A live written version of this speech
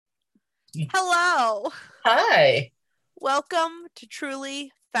Hello. Hi, Welcome to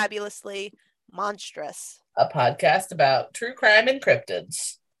Truly Fabulously Monstrous. a podcast about true crime and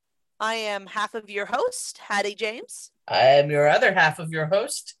cryptids. I am half of your host, Hattie James. I am your other half of your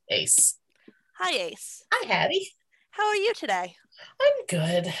host, Ace. Hi, Ace. Hi, Hattie. How are you today? I'm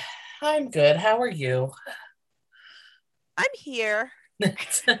good. I'm good. How are you? I'm here.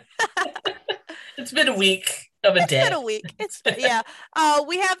 It's been a week of a It's been day. a week. Yeah.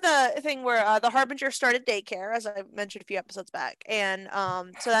 We have the thing where the Harbinger started daycare, as I mentioned a few episodes back, and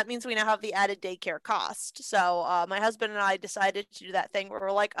so that means we now have the added daycare cost. So my husband and I decided to do that thing where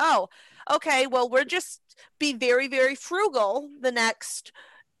we're like, oh, okay, well, we're just be very, very frugal the next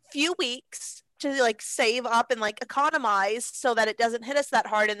few weeks to like save up and like economize so that it doesn't hit us that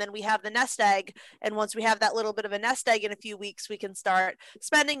hard, and then we have the nest egg, and once we have that little bit of a nest egg in a few weeks we can start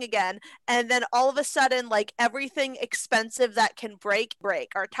spending again. And then all of a sudden, like, everything expensive that can break.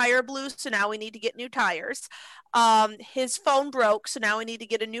 Our tire blew, so now we need to get new tires. His phone broke, so now we need to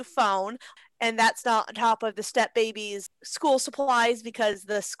get a new phone, and that's not on top of the step baby's school supplies because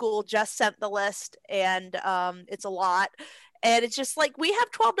the school just sent the list, and it's a lot. And it's just like we have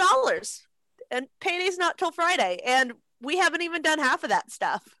 $12 and payday's not till Friday, and we haven't even done half of that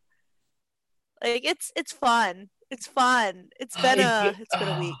stuff. Like, it's fun. It's fun. It's been a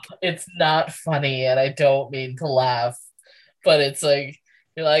week. It's not funny, and I don't mean to laugh, but it's like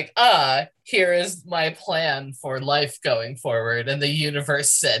you're like, here is my plan for life going forward, and the universe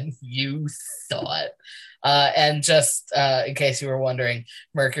said, "You thought." And just in case you were wondering,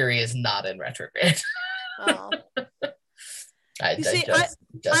 Mercury is not in retrograde. Oh. I, You I see, I just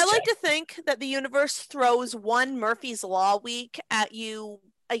I just like checked. to think that the universe throws one Murphy's Law week at you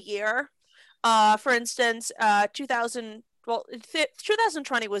a year. For instance, 2000, well,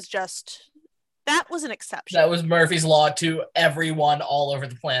 2020 was just, that was an That exception. was Murphy's Law to everyone all over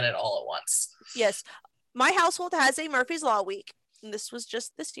the planet all at once. Yes, my household has a Murphy's Law week, and this was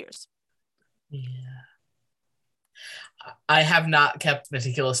just this year's. Yeah. I have not kept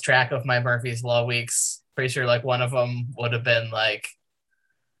meticulous track of my Murphy's Law weeks. Pretty sure like one of them would have been like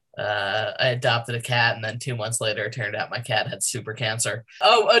I adopted a cat, and then 2 months later, it turned out my cat had super cancer.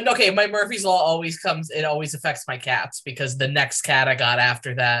 Oh, okay. My Murphy's Law always comes, it always affects my cats because the next cat I got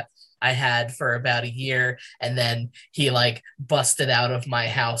after that, I had for about a year, and then he like busted out of my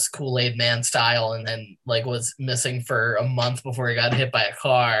house Kool-Aid Man style, and then like was missing for a month before he got hit by a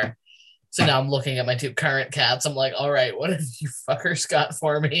car. So now I'm looking at my two current cats. I'm like, all right, what have you fuckers got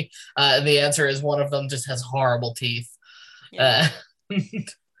for me? The answer is one of them just has horrible teeth. Yeah. Uh,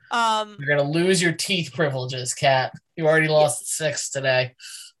 Um, You're gonna lose your teeth privileges, cat. You already yeah. lost six today.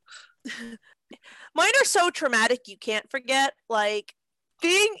 Mine are so traumatic you can't forget. Like,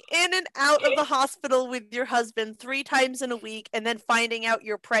 being in and out of the hospital with your husband 3 times in a week, and then finding out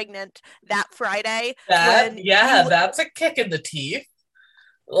you're pregnant that Friday That, when yeah, you, that's a kick in the teeth.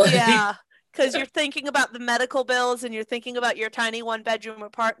 Like, yeah, because you're thinking about the medical bills, and you're thinking about your tiny one-bedroom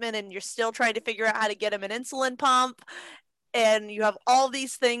apartment, and you're still trying to figure out how to get him an insulin pump, and you have all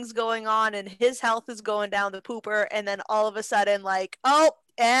these things going on, and his health is going down the pooper, and then all of a sudden, like, oh,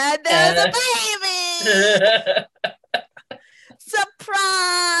 and there's a eh. baby.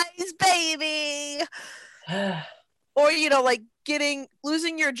 Surprise, baby. Or, like, getting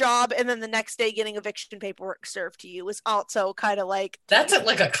losing your job, and then the next day getting eviction paperwork served to you is also kind of like That's teeth. it,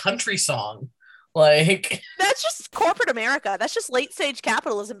 like a country song. Like, That's just corporate America. That's just late stage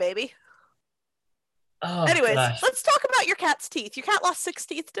capitalism, baby. oh Anyways, gosh. let's talk about your cat's teeth. Your cat lost 6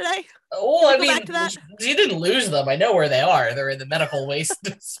 teeth today. Well, Can we I go back mean, to that? she didn't lose them. I know where they are. They're in the medical waste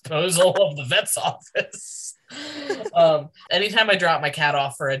disposal of the vet's office. Anytime I drop my cat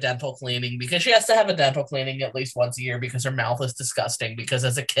off for a dental cleaning, because she has to have a dental cleaning at least once a year because her mouth is disgusting. Because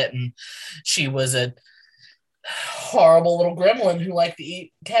as a kitten, she was a horrible little gremlin who liked to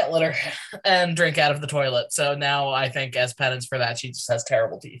eat cat litter and drink out of the toilet. So now I think, as penance for that, she just has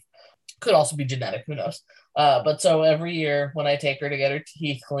terrible teeth. Could also be genetic, who knows? But so every year when I take her to get her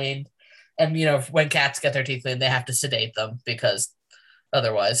teeth cleaned, and when cats get their teeth cleaned, they have to sedate them because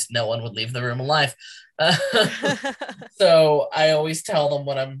otherwise no one would leave the room alive. Uh, so I always tell them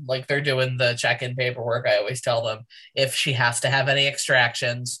when I'm like they're doing the check-in paperwork, I always tell them if she has to have any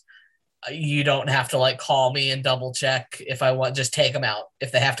extractions, you don't have to like call me and double check if I want, just take them out.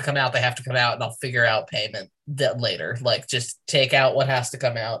 If they have to come out, they have to come out, and I'll figure out payment later. Like, just take out what has to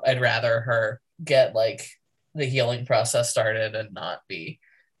come out. I'd rather her get like the healing process started and not be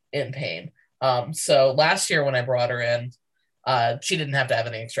in pain. So last year when I brought her in, She didn't have to have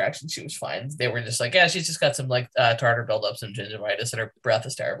any extraction. She was fine. They were just like, yeah, she's just got some like tartar buildups and gingivitis, and her breath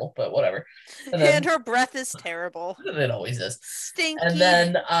is terrible, but whatever. And her breath is terrible. It always is. Stinky. And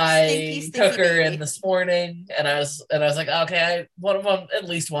then I stinky took her baby. in this morning, and I was like, okay, at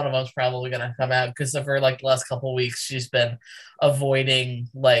least one of them's probably gonna come out, because for like the last couple of weeks she's been avoiding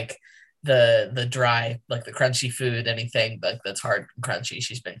like the dry, like the crunchy food, anything like that's hard and crunchy.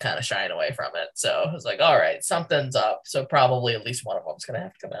 She's been kind of shying away from it. So I was like, all right, something's up. So probably at least one of them's gonna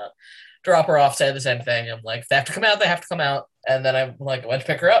have to come out. Drop her off, say the same thing. I'm like, if they have to come out, they have to come out. And then I like went to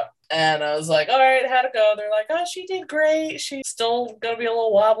pick her up. And I was like, all right, how'd it go? They're like, oh, she did great. She's still going to be a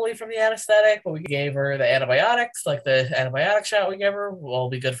little wobbly from the anesthetic, but we gave her the antibiotics, like the antibiotic shot we gave her will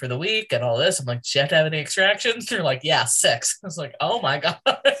be good for the week and all this. I'm like, does she have to have any extractions? They're like, yeah, 6. I was like, oh my God.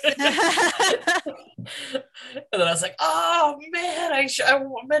 And then I was like, oh man, I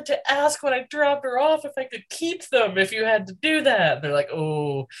meant to ask when I dropped her off if I could keep them if you had to do that. And they're like,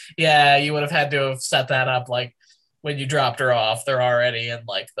 oh, yeah, you would have had to have set that up like when you dropped her off. They're already in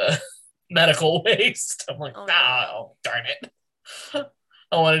like the medical waste. I'm like, oh, darn it.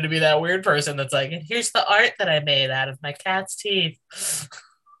 I wanted to be that weird person that's like, and here's the art that I made out of my cat's teeth.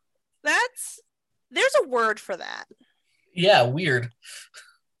 There's a word for that. Yeah, weird.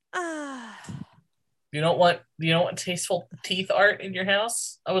 You don't want tasteful teeth art in your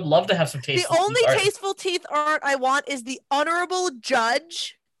house? I would love to have some tasteful teeth art. The only tasteful teeth art I want is the honorable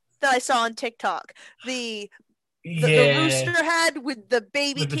judge that I saw on TikTok. The rooster head with the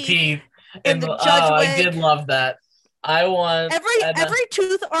baby teeth and the judge wig. I did love that. I want every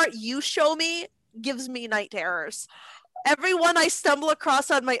tooth art you show me gives me night terrors. Every one I stumble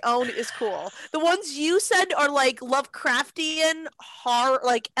across on my own is cool. The ones you said are like Lovecraftian horror,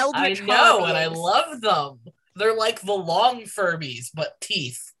 like eldritch horror. I know, and I love them. They're like the long Furbies, but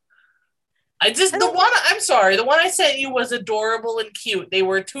teeth. The one I sent you was adorable and cute. They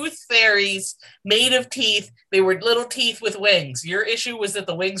were tooth fairies made of teeth. They were little teeth with wings. Your issue was that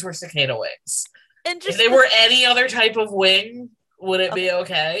the wings were cicada wings. And if they were any other type of wing, would it be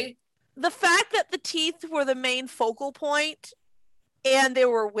okay? The fact that the teeth were the main focal point and there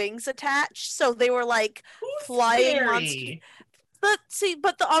were wings attached, so they were like flying monsters. But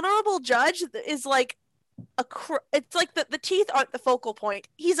the honorable judge is like it's like the teeth aren't the focal point.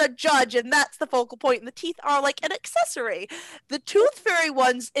 He's a judge and that's the focal point, and the teeth are like an accessory. The tooth fairy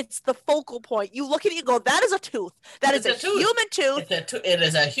ones, it's the focal point. You look at it and go, that is a tooth. That is a human tooth. It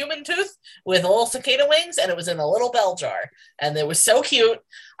is a human tooth with little cicada wings, and it was in a little bell jar, and it was so cute.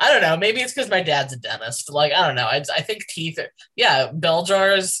 I don't know, maybe it's because my dad's a dentist. Like, I don't know, I think teeth bell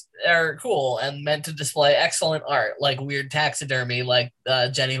jars are cool and meant to display excellent art, like weird taxidermy, like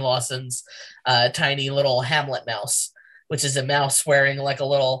Jenny Lawson's tiny little Hamlet mouse, which is a mouse wearing like a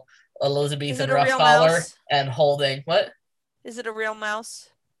little Elizabethan ruff collar and holding what? Is it a real mouse?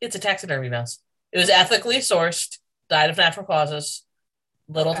 It's a taxidermy mouse. It was ethically sourced, died of natural causes,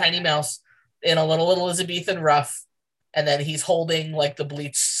 little tiny mouse in a little Elizabethan ruff, and then he's holding like the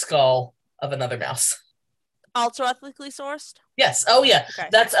bleached skull of another mouse. Also ethically sourced? Yes. Oh, yeah. Okay.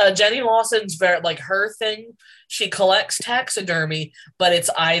 That's Jenny Lawson's her thing. She collects taxidermy, but it's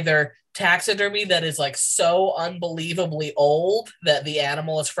either taxidermy that is like so unbelievably old that the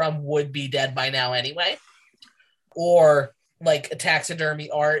animal is from would be dead by now anyway, or like a taxidermy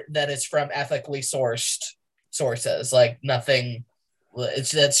art that is from ethically sourced sources. Like nothing.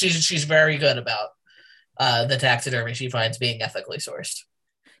 She's very good about the taxidermy she finds being ethically sourced.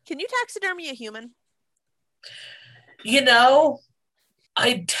 Can you taxidermy a human? You know,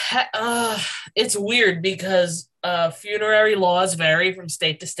 it's weird because funerary laws vary from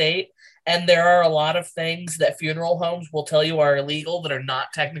state to state, and there are a lot of things that funeral homes will tell you are illegal that are not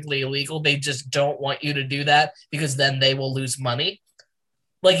technically illegal. They just don't want you to do that because then they will lose money.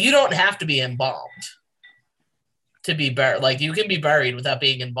 Like, you don't have to be embalmed to be buried. Like, you can be buried without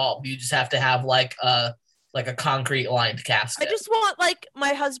being embalmed. You just have to have like a concrete lined casket. I just want like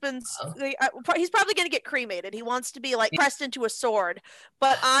my husband's. He's probably going to get cremated. He wants to be like pressed into a sword,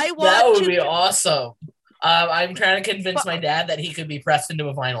 but I want that would be awesome. I'm trying to convince my dad that he could be pressed into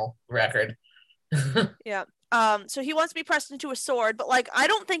a vinyl record. Yeah. So he wants to be pressed into a sword, but like I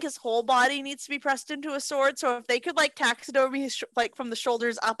don't think his whole body needs to be pressed into a sword. So if they could like taxidermy his like from the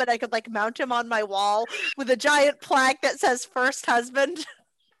shoulders up, and I could like mount him on my wall with a giant plaque that says "First Husband."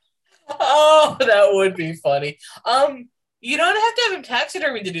 Oh, that would be funny. You don't have to have him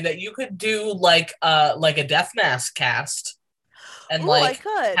taxidermy to do that. You could do like a death mask cast, and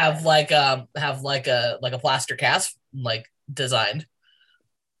have a plaster cast like designed.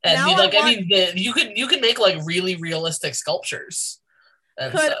 And you can make like really realistic sculptures.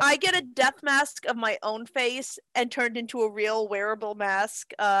 And Could so, I get a death mask of my own face and turned into a real wearable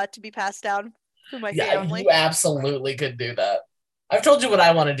mask to be passed down through my yeah, family? you absolutely could do that. I've told you what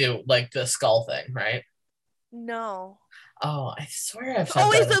I want to do, like the skull thing, right? No. Oh, I swear I've said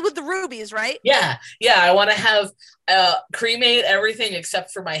Always that. with the rubies, right? Yeah, yeah. I want to have cremate everything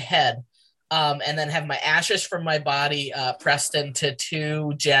except for my head, and then have my ashes from my body pressed into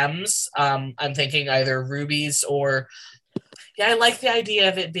two gems. I'm thinking either rubies or yeah, I like the idea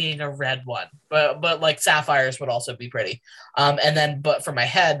of it being a red one, but like sapphires would also be pretty. And then but for my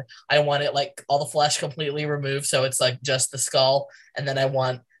head, I want it like all the flesh completely removed, so it's like just the skull, and then I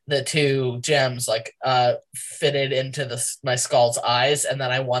want the two gems like fitted into my skull's eyes, and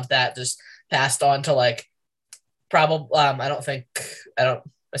then I want that just passed on to like probably I don't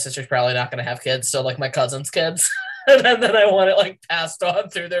my sister's probably not gonna have kids, so like my cousin's kids. And then I want it like passed on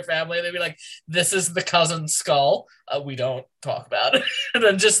through their family. They'd be like, "This is the cousin's skull. We don't talk about it." And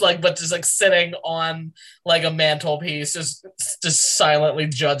then just like sitting on like a mantelpiece, just silently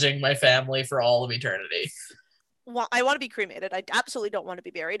judging my family for all of eternity. Well, I want to be cremated. I absolutely don't want to be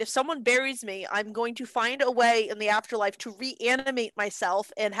buried. If someone buries me, I'm going to find a way in the afterlife to reanimate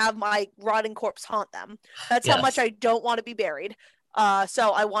myself and have my rotting corpse haunt them. That's how much Yes. I don't want to be buried.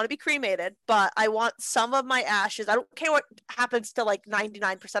 So I want to be cremated, but I want some of my ashes. I don't care what happens to like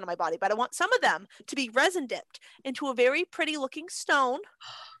 99% of my body, but I want some of them to be resin dipped into a very pretty looking stone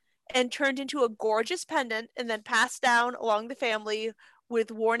and turned into a gorgeous pendant and then passed down along the family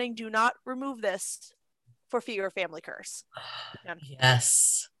with warning, do not remove this for fear of family curse. Yeah.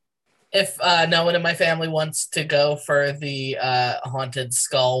 Yes. If no one in my family wants to go for the haunted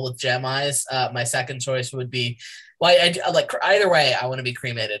skull with gem eyes, my second choice would be, well, I like either way. I want to be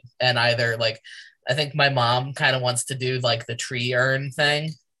cremated, and either like I think my mom kind of wants to do like the tree urn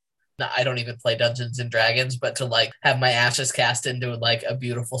thing. No, I don't even play Dungeons and Dragons, but to like have my ashes cast into like a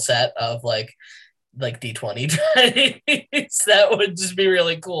beautiful set of like D20 dice. That would just be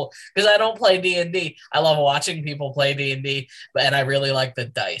really cool because I don't play D&D. I love watching people play D&D, and I really like the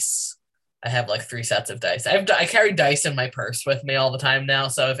dice. I have like 3 sets of dice. I carry dice in my purse with me all the time now.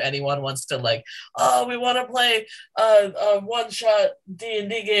 So if anyone wants to like, oh, we want to play a one-shot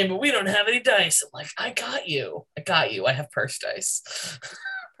D&D game, but we don't have any dice. I'm like, I got you. I got you. I have purse dice.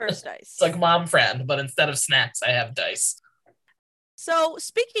 Purse dice. It's like mom friend, but instead of snacks, I have dice. So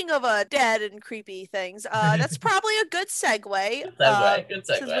speaking of dead and creepy things, that's probably a good segue. Good segue. Good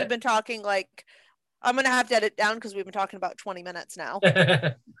Since we've segue. been talking like I'm gonna have to edit down because we've been talking about 20 minutes now.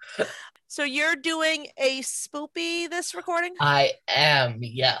 So you're doing a spoopy this recording? I am,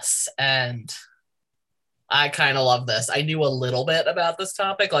 yes. And I kind of love this. I knew a little bit about this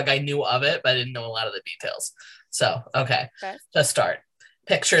topic. Like I knew of it, but I didn't know a lot of the details. So, okay. Okay. To start,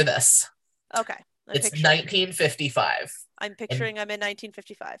 picture this. Okay. It's 1955. I'm picturing I'm in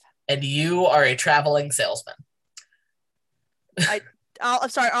 1955. And you are a traveling salesman. I'm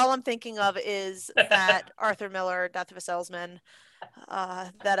sorry. All I'm thinking of is that Arthur Miller, Death of a Salesman,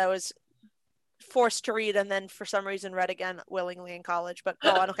 that I was forced to read and then for some reason read again willingly in college. But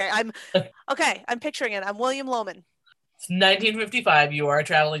go on. Okay, I'm picturing it. I'm William Loman. 1955. You are a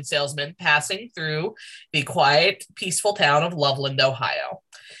traveling salesman passing through the quiet, peaceful town of Loveland, Ohio.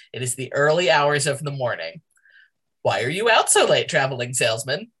 It is the early hours of the morning. Why are you out so late, traveling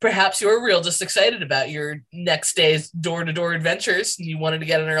salesman? Perhaps you're real just excited about your next day's door-to-door adventures and you wanted to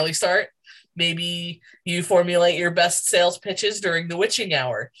get an early start. Maybe you formulate your best sales pitches during the witching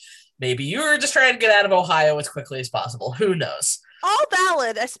hour. Maybe you're just trying to get out of Ohio as quickly as possible. Who knows? All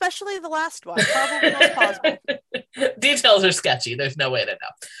valid, especially the last one. Probably most plausible. Details are sketchy. There's no way to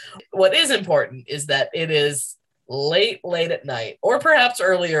know. What is important is that it is late at night, or perhaps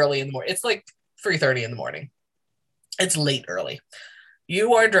early in the morning. It's like 3:30 in the morning. It's late early.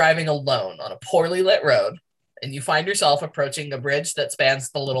 You are driving alone on a poorly lit road, and you find yourself approaching a bridge that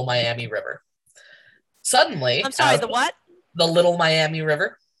spans the Little Miami River. Suddenly, I'm sorry, the what? The Little Miami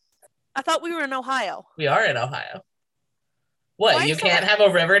River. I thought we were in Ohio. We are in Ohio. What, you can't have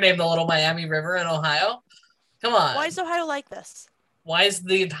a river named the Little Miami River in Ohio? Come on. Why is Ohio like this? Why is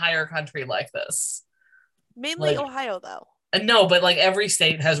the entire country like this? Mainly like, Ohio, though. No, but like every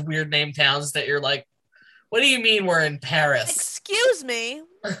state has weird name towns that you're like, what do you mean we're in Paris? Excuse me,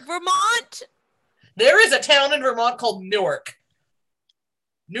 Vermont? There is a town in Vermont called Newark.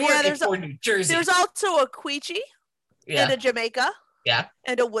 Newark is for New Jersey. There's also a Quechee and a Jamaica. Yeah.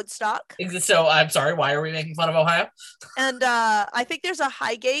 And a Woodstock. So I'm sorry, why are we making fun of Ohio? And I think there's a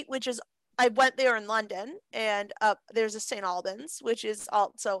Highgate, which is, I went there in London, and there's a St. Albans, which is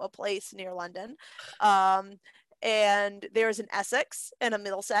also a place near London. And there's an Essex and a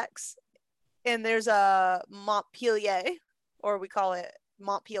Middlesex. And there's a Montpelier, or we call it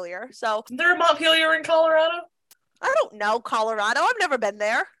Montpelier. So Is there a Montpelier in Colorado? I don't know Colorado. I've never been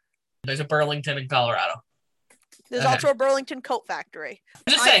there. There's a Burlington in Colorado. There's also a Burlington coat factory.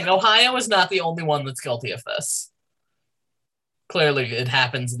 I'm just saying, Ohio is not the only one that's guilty of this. Clearly, it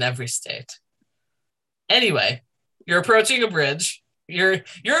happens in every state. Anyway, you're approaching a bridge. You're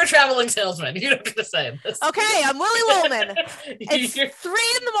a traveling salesman. You're not going to say this. Okay, I'm Willie Loman. It's 3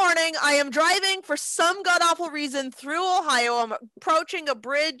 a.m. I am driving for some god-awful reason through Ohio. I'm approaching a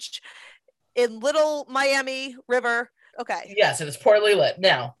bridge in Little Miami River. Okay. Yes, it is poorly lit.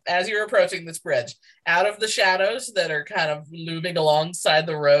 Now, as you're approaching this bridge, out of the shadows that are kind of looming alongside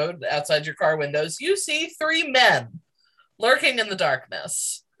the road outside your car windows, you see 3 men lurking in the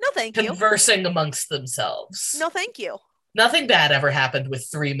darkness. No, thank you. Conversing amongst themselves. No, thank you. Nothing bad ever happened with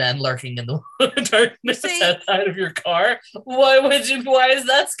 3 men lurking in the darkness outside of your car. Why is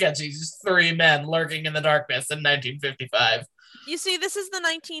that sketchy? Just 3 men lurking in the darkness in 1955. You see, this is the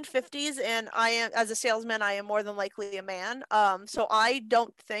 1950s, and I am, as a salesman, I am more than likely a man. So I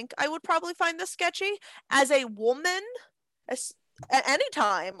don't think I would probably find this sketchy. As a woman, at any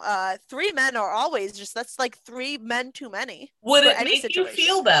time, 3 men are always that's like 3 men too many. Would it make you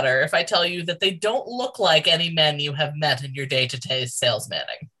feel better if I tell you that they don't look like any men you have met in your day-to-day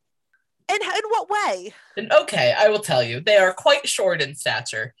salesmanning? In what way? And okay, I will tell you. They are quite short in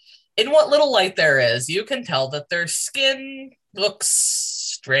stature. In what little light there is, you can tell that their skin looks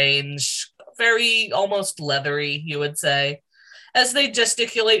strange, very almost leathery, you would say. As they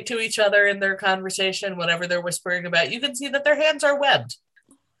gesticulate to each other in their conversation, whatever they're whispering about, you can see that their hands are webbed.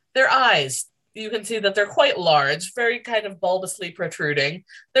 Their eyes, you can see that they're quite large, very kind of bulbously protruding.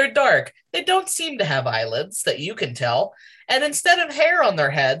 They're dark. They don't seem to have eyelids that you can tell. And instead of hair on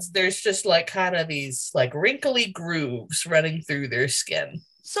their heads, there's just like kind of these like wrinkly grooves running through their skin.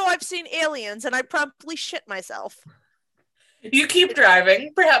 So I've seen aliens and I promptly shit myself. You keep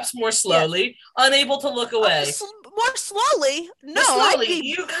driving, perhaps more slowly, yes. Unable to look away. More slowly? No, slowly.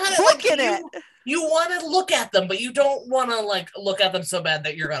 You kind of looking at it. You want to look at them, but you don't want to like look at them so bad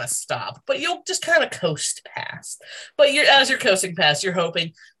that you're gonna stop. But you'll just kind of coast past. But as you're coasting past, you're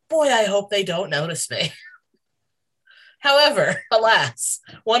hoping, boy, I hope they don't notice me. However, alas,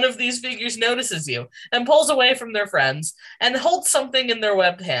 one of these figures notices you and pulls away from their friends and holds something in their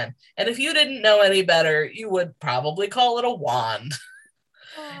webbed hand. And if you didn't know any better, you would probably call it a wand.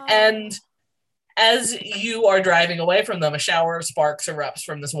 And as you are driving away from them, a shower of sparks erupts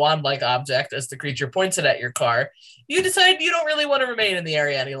from this wand-like object as the creature points it at your car. You decide you don't really want to remain in the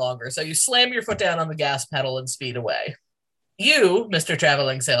area any longer, so you slam your foot down on the gas pedal and speed away. You, Mr.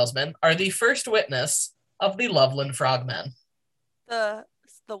 Traveling Salesman, are the first witness of the Loveland Frogmen. The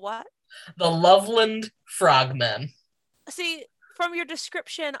what? The Loveland Frogmen. See, from your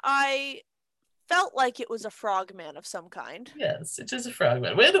description, I felt like it was a frogman of some kind. Yes, it is a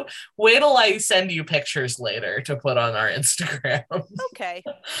frogman. Wait till I send you pictures later to put on our Instagram. Okay.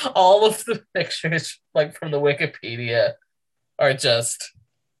 All of the pictures, like from the Wikipedia, are just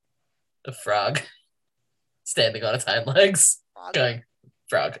a frog standing on its hind legs, going,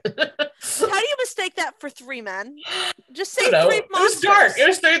 frog. How do you mistake that for 3 men? Just say 3 monsters. It was dark. It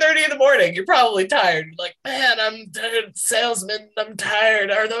was 3:30 in the morning. You're probably tired. You're like, man, I'm tired. Salesman, I'm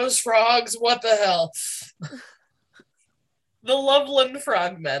tired. Are those frogs? What the hell? The Loveland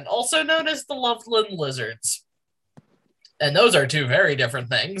Frogmen, also known as the Loveland Lizards. And those are 2 very different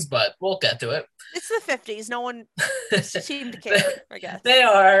things, but we'll get to it. It's the 50s. No one seemed to care, I guess. They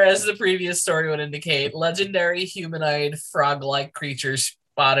are, as the previous story would indicate, legendary humanoid frog-like creatures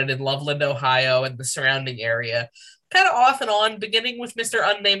spotted in Loveland, Ohio and the surrounding area, kind of off and on, beginning with Mr.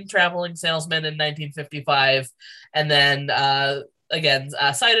 Unnamed Traveling Salesman in 1955, and then again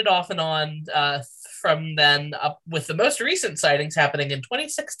sighted off and on from then up, with the most recent sightings happening in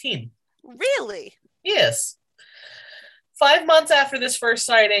 2016. Really? Yes. 5 months after this first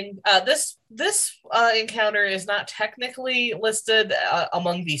sighting, this encounter is not technically listed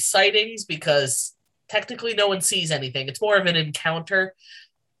among the sightings because technically no one sees anything. It's more of an encounter.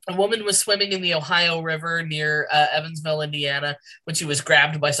 A woman was swimming in the Ohio River near Evansville, Indiana, when she was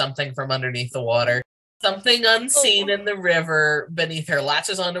grabbed by something from underneath the water. Something unseen in the river beneath her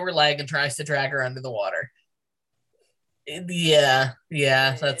latches onto her leg and tries to drag her under the water. Yeah,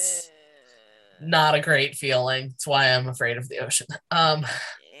 that's not a great feeling. That's why I'm afraid of the ocean.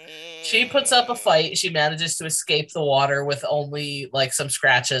 She puts up a fight. She manages to escape the water with only like some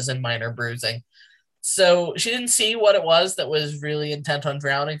scratches and minor bruising. So she didn't see what it was that was really intent on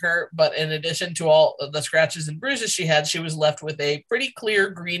drowning her. But in addition to all the scratches and bruises she had, she was left with a pretty clear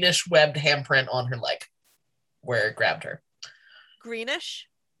greenish webbed handprint on her leg where it grabbed her. Greenish?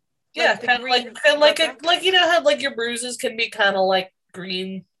 Yeah, kind of like you know how like your bruises can be kind of like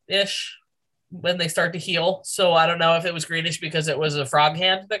greenish when they start to heal. So I don't know if it was greenish because it was a frog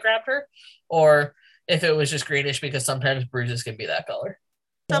hand that grabbed her, or if it was just greenish because sometimes bruises can be that color.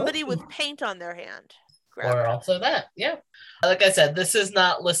 Somebody with paint on their hand. Or also that, yeah. Like I said, this is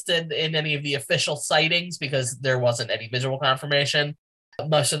not listed in any of the official sightings because there wasn't any visual confirmation.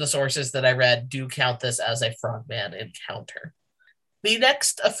 Most of the sources that I read do count this as a frogman encounter. The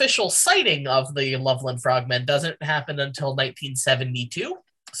next official sighting of the Loveland Frogmen doesn't happen until 1972.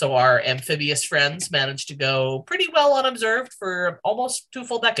 So our amphibious friends managed to go pretty well unobserved for almost 2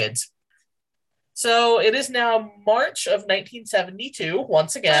 full decades. So it is now March of 1972.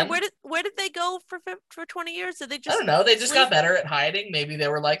 Once again, where did they go for 20 years? Did they just? I don't know. They just got better at hiding. Maybe they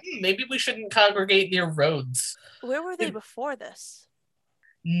were like, maybe we shouldn't congregate near roads. Where were they before this?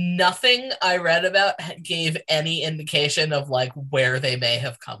 Nothing I read about gave any indication of like where they may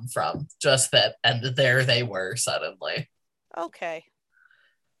have come from. Just that, and there they were suddenly. Okay.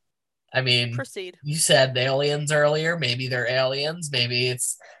 I mean, proceed. You said aliens earlier. Maybe they're aliens. Maybe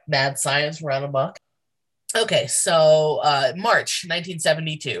it's mad science run amok. Okay, so March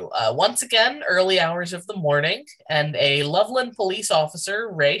 1972. Once again, early hours of the morning, and a Loveland police officer,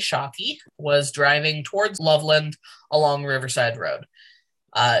 Ray Shockey, was driving towards Loveland along Riverside Road.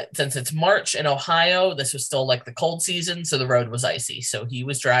 Since it's March in Ohio, this was still like the cold season, so the road was icy. So he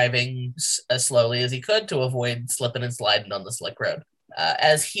was driving as slowly as he could to avoid slipping and sliding on the slick road.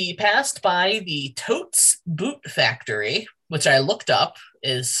 As he passed by the Totes Boot Factory, which I looked up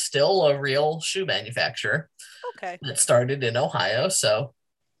is still a real shoe manufacturer. Okay. That started in Ohio, so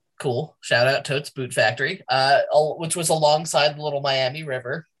cool. Shout out Totes Boot Factory, which was alongside the Little Miami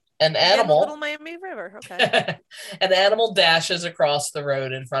River. Little Miami River, okay. An animal dashes across the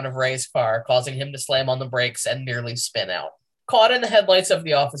road in front of Ray's car, causing him to slam on the brakes and nearly spin out. Caught in the headlights of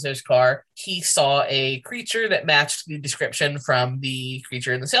the officer's car, he saw a creature that matched the description from the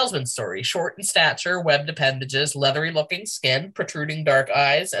creature in the salesman's story. Short in stature, webbed appendages, leathery-looking skin, protruding dark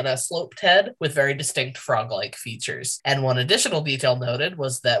eyes, and a sloped head with very distinct frog-like features. And one additional detail noted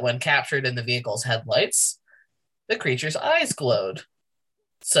was that when captured in the vehicle's headlights, the creature's eyes glowed.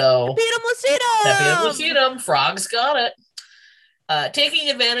 So, Epidem lucidum, frogs got it. Taking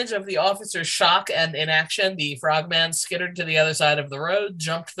advantage of the officer's shock and inaction, the frogman skittered to the other side of the road,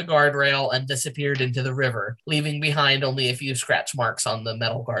 jumped the guardrail, and disappeared into the river, leaving behind only a few scratch marks on the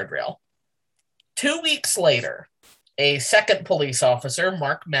metal guardrail. 2 weeks later, a second police officer,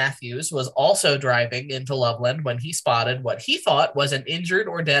 Mark Matthews, was also driving into Loveland when he spotted what he thought was an injured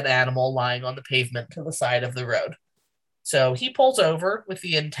or dead animal lying on the pavement to the side of the road. So he pulls over with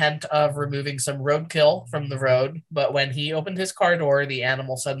the intent of removing some roadkill from the road, but when he opened his car door, the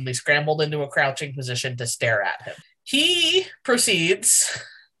animal suddenly scrambled into a crouching position to stare at him. He proceeds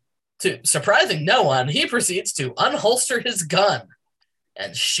to, surprising no one, he proceeds to unholster his gun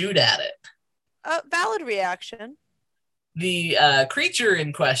and shoot at it. Valid reaction. The creature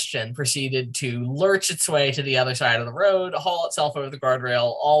in question proceeded to lurch its way to the other side of the road, haul itself over the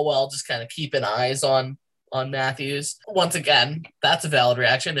guardrail, all while just kind of keeping eyes on Matthews. Once again, that's a valid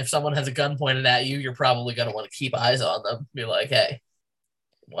reaction. If someone has a gun pointed at you, you're probably going to want to keep eyes on them. Be like, hey,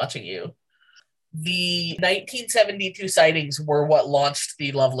 I'm watching you. The 1972 sightings were what launched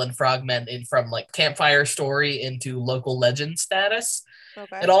the Loveland Frogmen from like campfire story into local legend status.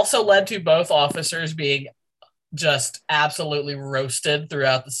 Okay. It also led to both officers being just absolutely roasted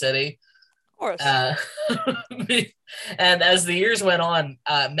throughout the city. Of course. And as the years went on,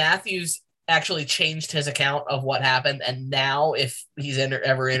 Matthews actually changed his account of what happened, and now if he's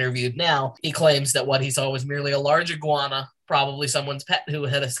ever interviewed now, he claims that what he saw was merely a large iguana, probably someone's pet who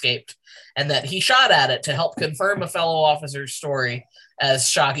had escaped, and that he shot at it to help confirm a fellow officer's story, as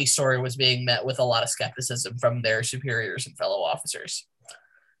Shockey's story was being met with a lot of skepticism from their superiors and fellow officers.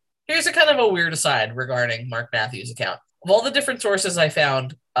 Here's a kind of a weird aside regarding Mark Matthews' account. Of all the different sources I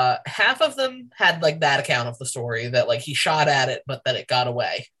found, half of them had like that account of the story, that like he shot at it but that it got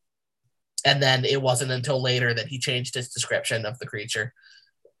away. And then it wasn't until later that he changed his description of the creature.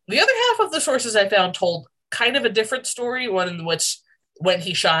 The other half of the sources I found told kind of a different story, one in which when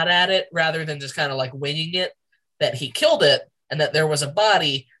he shot at it, rather than just kind of like winging it, that he killed it and that there was a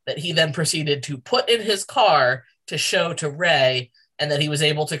body that he then proceeded to put in his car to show to Ray, and that he was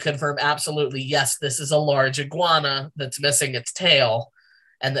able to confirm absolutely, yes, this is a large iguana that's missing its tail,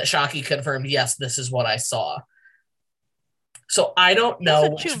 and that Shockey confirmed, yes, this is what I saw. So I don't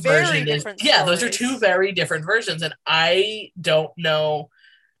know which version is. Yeah, those are two very different versions, and I don't know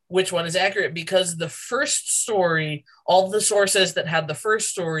which one is accurate, because the first story, all the sources that had the first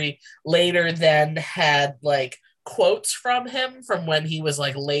story later then had like quotes from him from when he was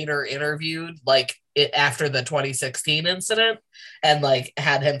like later interviewed, like it after the 2016 incident, and like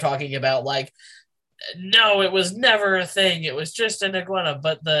had him talking about like, no, it was never a thing. It was just an iguana.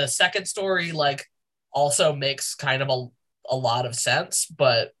 But the second story like also makes kind of a lot of sense,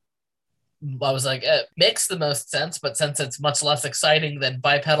 but I was like, it makes the most sense, but since it's much less exciting than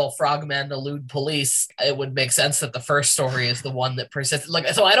bipedal frogmen elude police, it would make sense that the first story is the one that persisted. Like,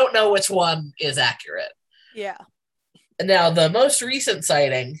 so I don't know which one is accurate. Yeah. Now, the most recent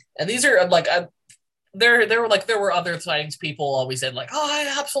sighting, and these are like, there were other sightings. People always said like, oh,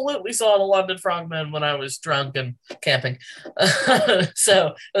 I absolutely saw the London frogmen when I was drunk and camping.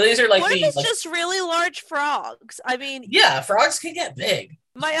 So these are like, what if it's just really large frogs? I mean, yeah, frogs can get big.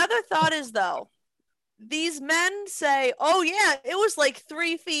 My other thought is, though, these men say, oh, yeah, it was like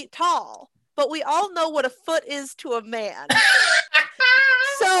 3 feet tall, but we all know what a foot is to a man.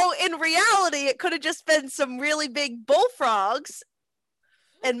 So in reality, it could have just been some really big bullfrogs,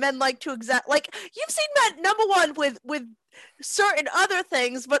 and men like to like, you've seen that, number one, with certain other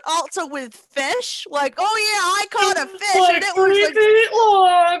things, but also with fish. Like, oh, yeah, I caught a fish, like and it was like 3 feet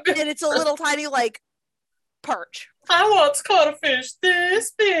long. And it's a little tiny, like, perch. I once caught a fish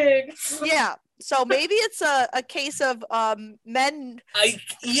this big. Yeah. So maybe it's a case of men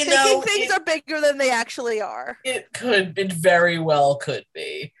thinking things are bigger than they actually are. It very well could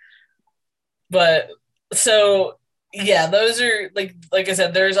be. But so yeah, those are like I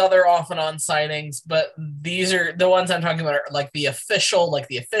said, there's other off and on sightings, but these are the ones I'm talking about are like the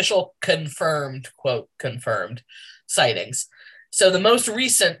official confirmed, quote, confirmed sightings. So the most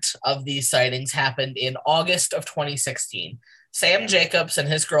recent of these sightings happened in August of 2016. Sam Jacobs and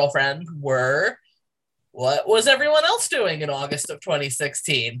his girlfriend were, what was everyone else doing in August of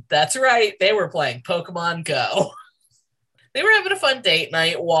 2016? That's right, they were playing Pokemon Go. They were having a fun date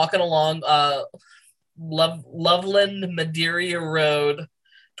night, walking along Loveland Madeira Road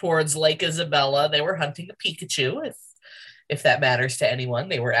towards Lake Isabella. They were hunting a Pikachu, if that matters to anyone.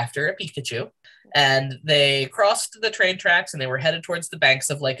 They were after a Pikachu. And they crossed the train tracks and they were headed towards the banks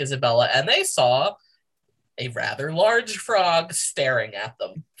of Lake Isabella, and they saw a rather large frog staring at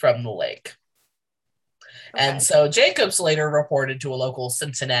them from the lake. Okay. And so Jacobs later reported to a local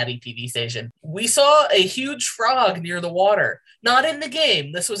Cincinnati TV station, we saw a huge frog near the water. Not in the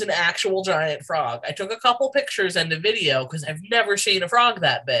game. This was an actual giant frog. I took a couple pictures and a video because I've never seen a frog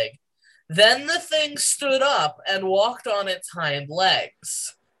that big. Then the thing stood up and walked on its hind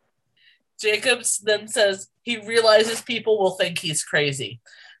legs. Jacobs then says he realizes people will think he's crazy.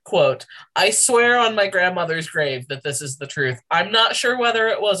 Quote, I swear on my grandmother's grave that this is the truth. I'm not sure whether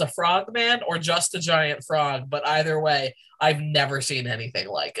it was a frog man or just a giant frog, but either way, I've never seen anything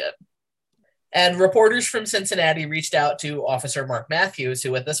like it. And reporters from Cincinnati reached out to Officer Mark Matthews,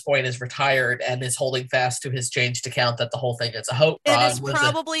 who at this point is retired and is holding fast to his changed account that the whole thing is a hoax. And is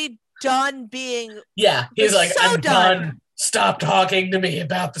probably done being... Yeah, he's like, so I'm done. Stop talking to me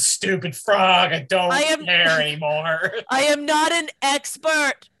about the stupid frog. I don't care anymore. I am not an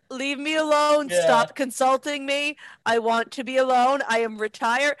expert. Leave me alone. Yeah. Stop consulting me. I want to be alone. I am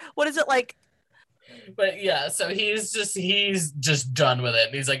retired. What is it like? But yeah, so he's just done with it.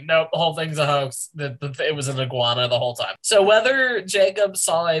 And he's like, nope, the whole thing's a hoax. It was an iguana the whole time. So whether Jacob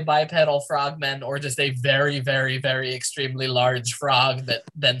saw a bipedal frogman or just a very, very, very extremely large frog that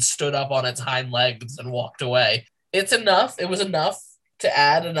then stood up on its hind legs and walked away, it was enough to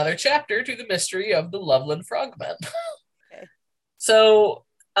add another chapter to the mystery of the Loveland Frogmen. Okay. So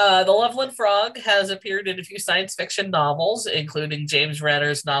the Loveland Frog has appeared in a few science fiction novels, including James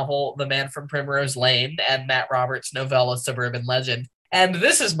Renner's novel The Man from Primrose Lane and Matt Roberts' novella Suburban Legend. And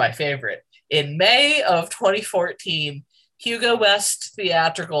this is my favorite. In May of 2014, Hugo West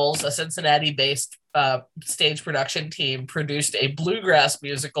Theatricals, a Cincinnati-based stage production team, produced a bluegrass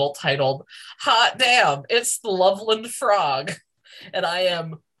musical titled Hot Damn, It's the Loveland Frog. And I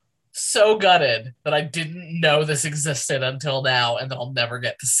am so gutted that I didn't know this existed until now, and that I'll never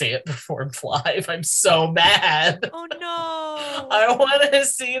get to see it performed live. I'm so mad. Oh no. I want to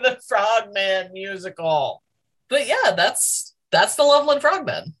see the Frogman musical. But yeah, that's the Loveland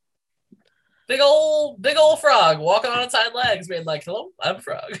Frogmen. Big old frog walking on its hind legs, being like, hello, I'm a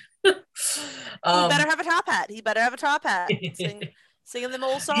frog. He better have a top hat. Singing them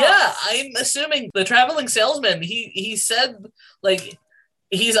old songs. Yeah, I'm assuming the traveling salesman, he said, like,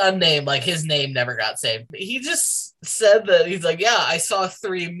 he's unnamed, like his name never got saved. He just said that he's like, yeah, I saw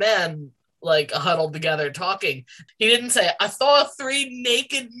 3 men like huddled together talking. He didn't say, I saw 3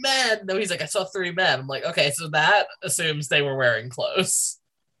 naked men. No, he's like, I saw 3 men. I'm like, okay, so that assumes they were wearing clothes.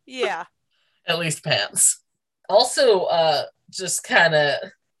 Yeah. At least pants. Also, just kind of,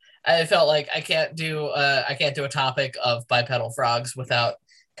 I felt like I can't do a topic of bipedal frogs without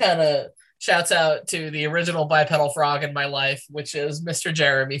kind of Shouts out to the original bipedal frog in my life, which is Mr.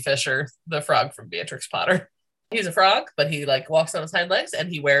 Jeremy Fisher, the frog from Beatrix Potter. He's a frog, but he like walks on his hind legs and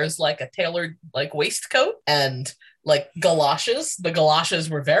he wears like a tailored like waistcoat and like galoshes. The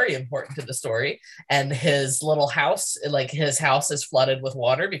galoshes were very important to the story. And his little house, like his house is flooded with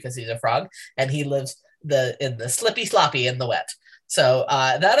water because he's a frog and he lives in the slippy sloppy in the wet. So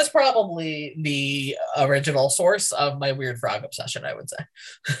that is probably the original source of my weird frog obsession, I would say.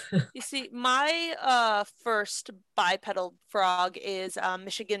 You see, my first bipedal frog is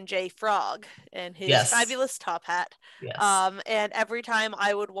Michigan J. Frog and his Yes. fabulous top hat. Yes. And every time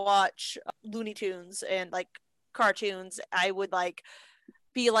I would watch Looney Tunes and like cartoons, I would like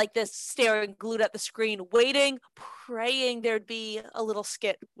be like this, staring glued at the screen, waiting, praying there'd be a little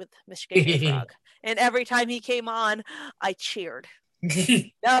skit with Michigan J. Frog. And every time he came on, I cheered.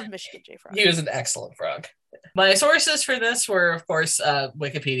 Love Michigan J. Frog. He was an excellent frog. My sources for this were, of course,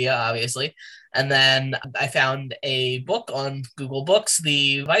 Wikipedia, obviously. And then I found a book on Google Books,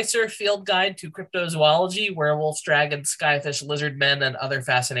 The Weiser Field Guide to Cryptozoology, Werewolves, Dragons, Skyfish, Lizard Men, and Other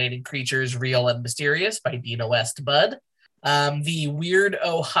Fascinating Creatures, Real and Mysterious by Dina West Budd. The Weird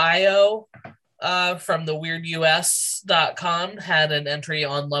Ohio from the weirdus.com had an entry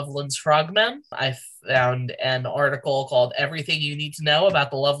on Loveland's Frogmen. I found an article called Everything You Need to Know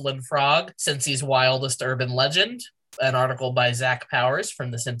About the Loveland Frog, Cincy's Wildest Urban Legend, an article by Zach Powers from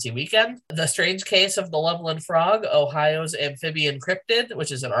the Cincy Weekend. The Strange Case of the Loveland Frog, Ohio's Amphibian Cryptid,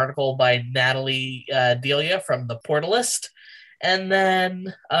 which is an article by Natalie Delia from the Portalist. And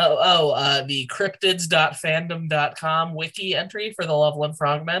then, the cryptids.fandom.com wiki entry for the Loveland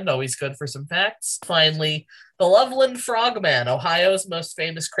Frogmen, always good for some facts. Finally, the Loveland Frogman, Ohio's most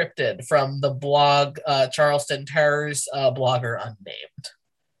famous cryptid, from the blog Charleston Terrors, blogger Unnamed.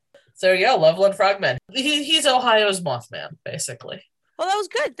 So yeah, Loveland Frogman. He's Ohio's Mothman, basically. Well, that was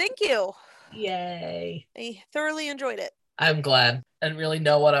good. Thank you. Yay. I thoroughly enjoyed it. I'm glad. I didn't really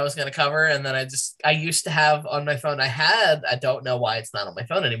know what I was going to cover. And then I used to have on my phone, I don't know why it's not on my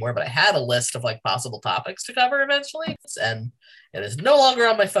phone anymore, but I had a list of like possible topics to cover eventually. And it is no longer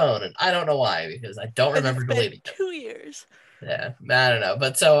on my phone. And I don't know why, because I don't remember deleting it. 2 years. Yeah, I don't know.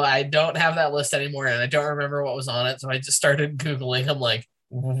 But so I don't have that list anymore and I don't remember what was on it. So I just started Googling. I'm like,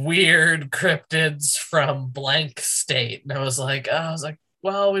 weird cryptids from blank state. And I was like,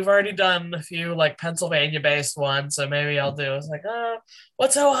 well, we've already done a few like Pennsylvania-based ones, so maybe I'll do. I was like,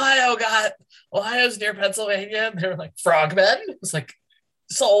 what's Ohio got? Ohio's near Pennsylvania. And they were like, frogmen? I was like,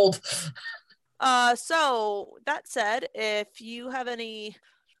 sold. So that said, if you have any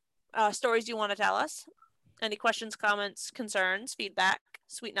stories you want to tell us, any questions, comments, concerns, feedback,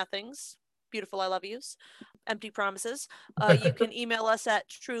 sweet nothings, beautiful I love yous, empty promises, you can email us at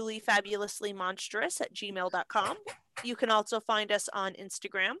trulyfabulouslymonstrous@gmail.com. You can also find us on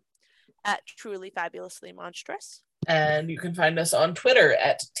Instagram at trulyfabulouslymonstrous. And you can find us on Twitter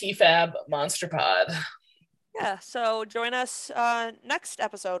at TFABMonsterPod. Yeah, so join us next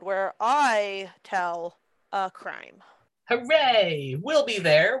episode where I tell a crime. Hooray! We'll be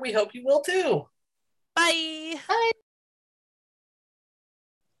there. We hope you will too. Bye! Bye!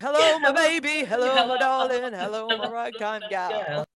 Hello, my baby. Hello, my darling. Hello, my ragtime gal.